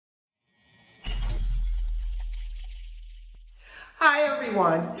Hi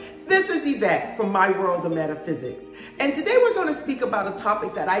everyone, this is Yvette from My World of Metaphysics. And today we're going to speak about a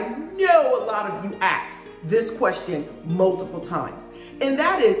topic that I know a lot of you ask this question multiple times. And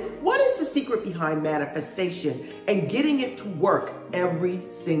that is, what is the secret behind manifestation and getting it to work every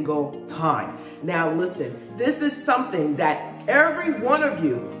single time? Now listen, this is something that every one of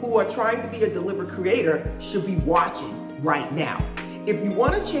you who are trying to be a deliberate creator should be watching right now. If you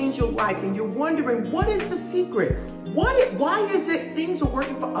want to change your life and you're wondering, what is the secret? Why is it things are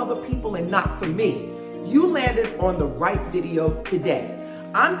working for other people and not for me? You landed on the right video today.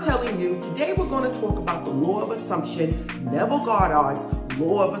 I'm telling you, today we're going to talk about the law of assumption, Neville Goddard's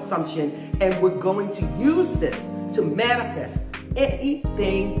law of assumption, and we're going to use this to manifest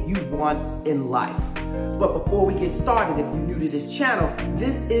anything you want in life. But before we get started, if you're new to this channel,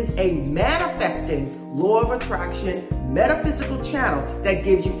 this is a manifesting law of attraction metaphysical channel that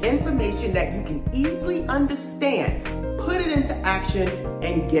gives you information that you can easily understand, put it into action,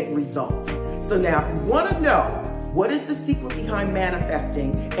 and get results. So now if you want to know what is the secret behind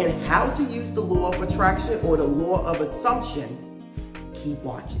manifesting and how to use the law of attraction or the law of assumption, keep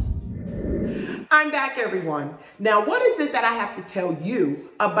watching. I'm back, everyone. Now, what is it that I have to tell you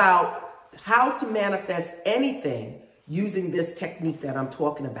about how to manifest anything using this technique that I'm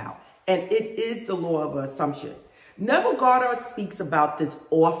talking about? And it is the law of assumption. Neville Goddard speaks about this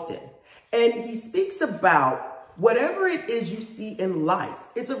often, and he speaks about whatever it is you see in life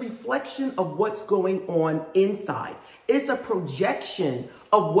is a reflection of what's going on inside. It's a projection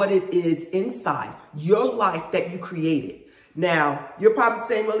of what it is inside your life that you created. Now, you're probably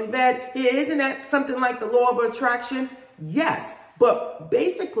saying, well, Yvette, isn't that something like the law of attraction? Yes, but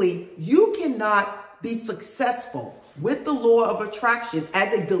basically, you cannot be successful with the law of attraction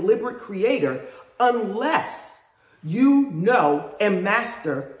as a deliberate creator unless you know and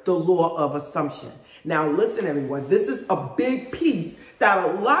master the law of assumption. Now, listen, everyone, this is a big piece that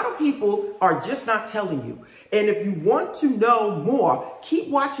a lot of people are just not telling you. And if you want to know more, keep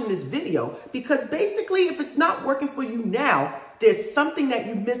watching this video, because basically, if it's not working for you now, there's something that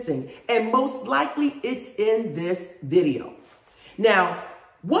you're missing, and most likely it's in this video. Now,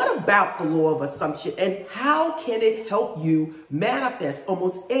 what about the law of assumption and how can it help you manifest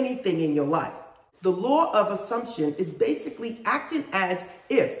almost anything in your life? The law of assumption is basically acting as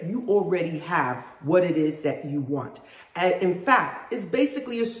if you already have what it is that you want. And in fact, it's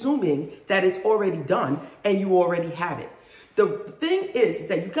basically assuming that it's already done and you already have it. The thing is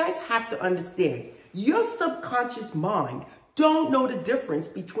that you guys have to understand, your subconscious mind don't know the difference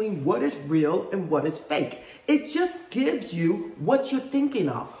between what is real and what is fake. It just gives you what you're thinking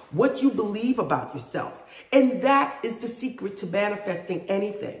of, what you believe about yourself. And that is the secret to manifesting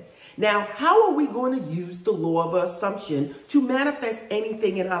anything. Now, how are we going to use the law of assumption to manifest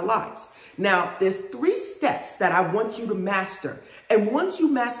anything in our lives? Now, there's 3 steps that I want you to master. And once you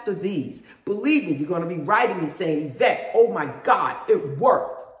master these, believe me, you're going to be writing me saying, Yvette, oh my God, it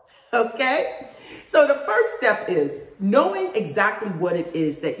worked. Okay? So the first step is knowing exactly what it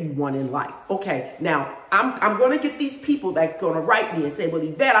is that you want in life. Okay, now I'm going to get these people that's going to write me and say, well,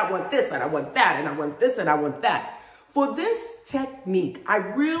 Yvette, I want this and I want that and I want this and I want that. For this technique, I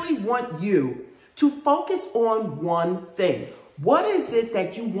really want you to focus on one thing. What is it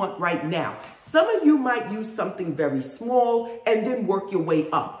that you want right now? Some of you might use something very small and then work your way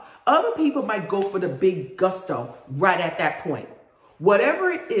up. Other people might go for the big gusto right at that point. Whatever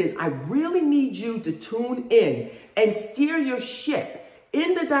it is, I really need you to tune in and steer your ship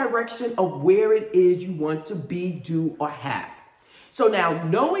in the direction of where it is you want to be, do, or have. So now,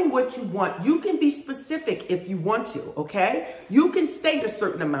 knowing what you want, you can be specific if you want to, okay? You can state a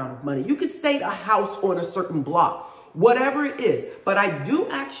certain amount of money. You can state a house on a certain block, whatever it is. But I do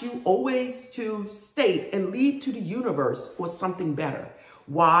ask you always to state and leave to the universe or something better.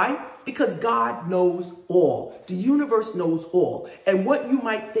 Why? Because God knows all. The universe knows all. And what you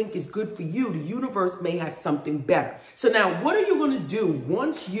might think is good for you, the universe may have something better. So now, what are you going to do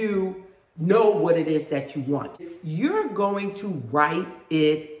once you know what it is that you want? You're going to write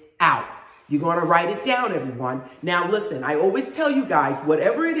it out. You're going to write it down, everyone. Now, listen, I always tell you guys,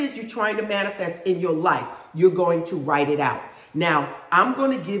 whatever it is you're trying to manifest in your life, you're going to write it out. Now, I'm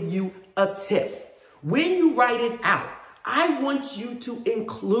going to give you a tip. When you write it out, I want you to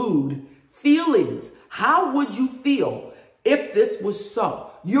include feelings. How would you feel if this was so?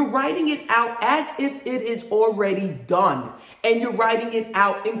 You're writing it out as if it is already done. And you're writing it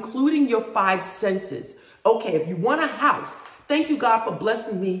out, including your 5 senses. Okay, if you want a house, thank you, God, for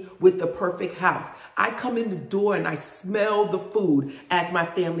blessing me with the perfect house. I come in the door and I smell the food as my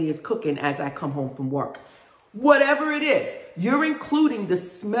family is cooking as I come home from work. Whatever it is, you're including the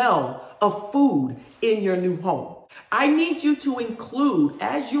smell of food in your new home. I need you to include,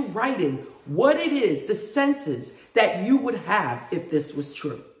 as you're writing, what it is, the senses that you would have if this was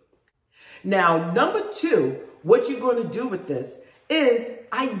true. Now, number two, what you're going to do with this is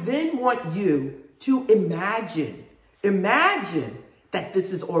I then want you to imagine that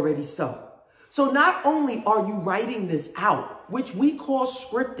this is already so. So not only are you writing this out, which we call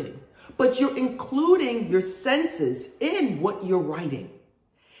scripting, but you're including your senses in what you're writing.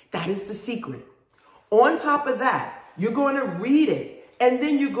 That is the secret. On top of that, you're going to read it, and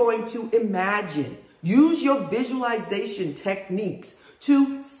then you're going to imagine. Use your visualization techniques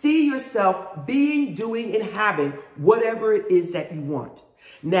to see yourself being, doing, and having whatever it is that you want.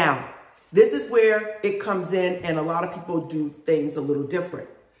 Now, this is where it comes in, and a lot of people do things a little different.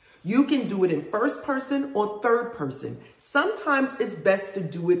 You can do it in first person or third person. Sometimes it's best to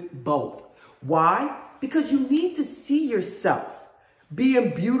do it both. Why? Because you need to see yourself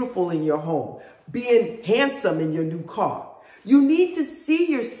being beautiful in your home, being handsome in your new car. You need to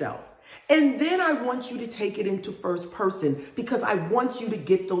see yourself. And then I want you to take it into first person because I want you to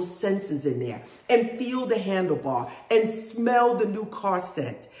get those senses in there and feel the handlebar and smell the new car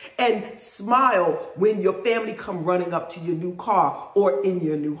scent and smile when your family come running up to your new car or in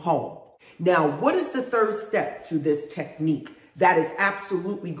your new home. Now, what is the third step to this technique that is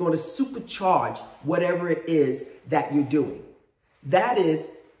absolutely going to supercharge whatever it is that you're doing? That is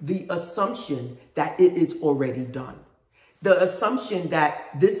the assumption that it is already done. The assumption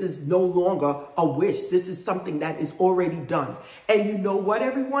that this is no longer a wish. This is something that is already done. And you know what,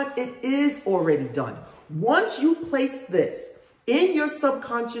 everyone? It is already done. Once you place this in your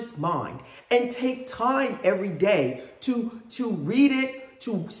subconscious mind and take time every day to read it,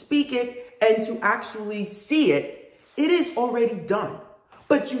 to speak it, and to actually see it, it is already done.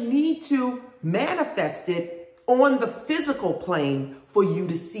 But you need to manifest it on the physical plane for you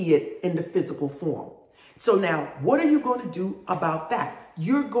to see it in the physical form. So now, what are you going to do about that?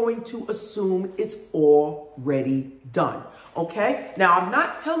 You're going to assume it's already done, okay? Now, I'm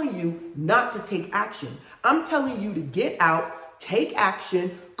not telling you not to take action. I'm telling you to get out, take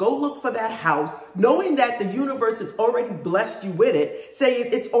action, go look for that house, knowing that the universe has already blessed you with it, saying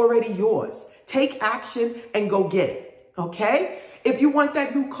it's already yours. Take action and go get it, okay? If you want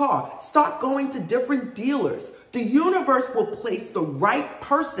that new car, start going to different dealers. The universe will place the right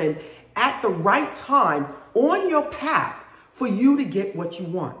person at the right time on your path for you to get what you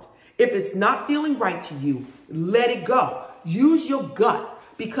want. If it's not feeling right to you, let it go. Use your gut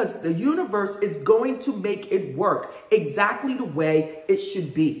because the universe is going to make it work exactly the way it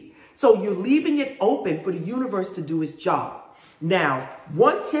should be. So you're leaving it open for the universe to do its job. Now,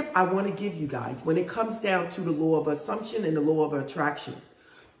 one tip I want to give you guys when it comes down to the law of assumption and the law of attraction,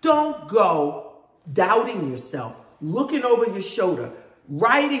 don't go doubting yourself, looking over your shoulder,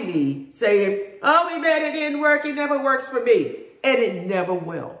 writing me saying, oh, Yvette, it didn't work. It never works for me. And it never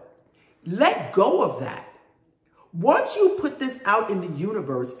will. Let go of that. Once you put this out in the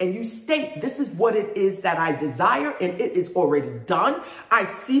universe and you state this is what it is that I desire and it is already done. I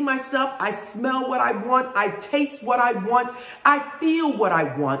see myself. I smell what I want. I taste what I want. I feel what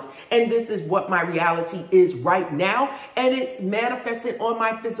I want. And this is what my reality is right now. And it's manifested on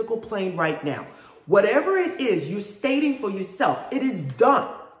my physical plane right now. Whatever it is you're stating for yourself, it is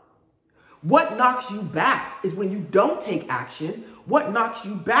done. What knocks you back is when you don't take action. What knocks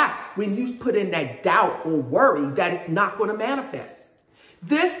you back when you put in that doubt or worry that it's not going to manifest.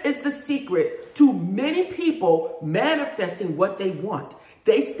 This is the secret to many people manifesting what they want.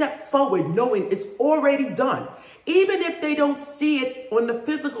 They step forward knowing it's already done. Even if they don't see it on the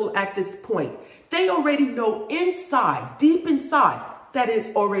physical at this point, they already know inside, deep inside, that it's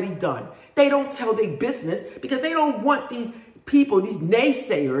already done. They don't tell their business because they don't want these people, these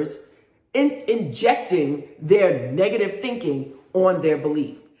naysayers, injecting their negative thinking on their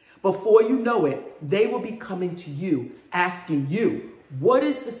belief. Before you know it, they will be coming to you, asking you, what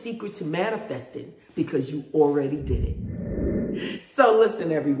is the secret to manifesting? Because you already did it. So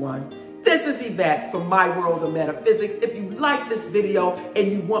listen, everyone. This is Yvette from My World of Metaphysics. If you like this video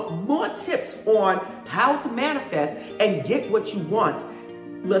and you want more tips on how to manifest and get what you want,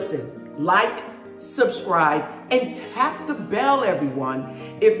 listen, like, subscribe, and tap the bell, everyone.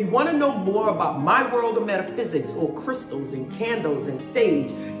 If you want to know more about My World of Metaphysics or crystals and candles and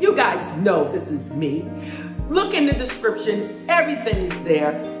sage, you guys know this is me. Look in the description. Everything is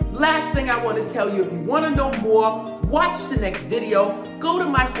there. Last thing I want to tell you, if you want to know more, watch the next video. Go to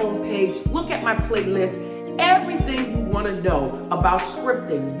my homepage. Look at my playlist. Everything you want to know about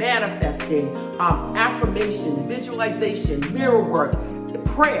scripting, manifesting, affirmations, visualization, mirror work,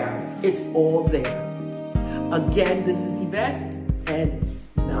 prayer, it's all there. Again, this is Yvette.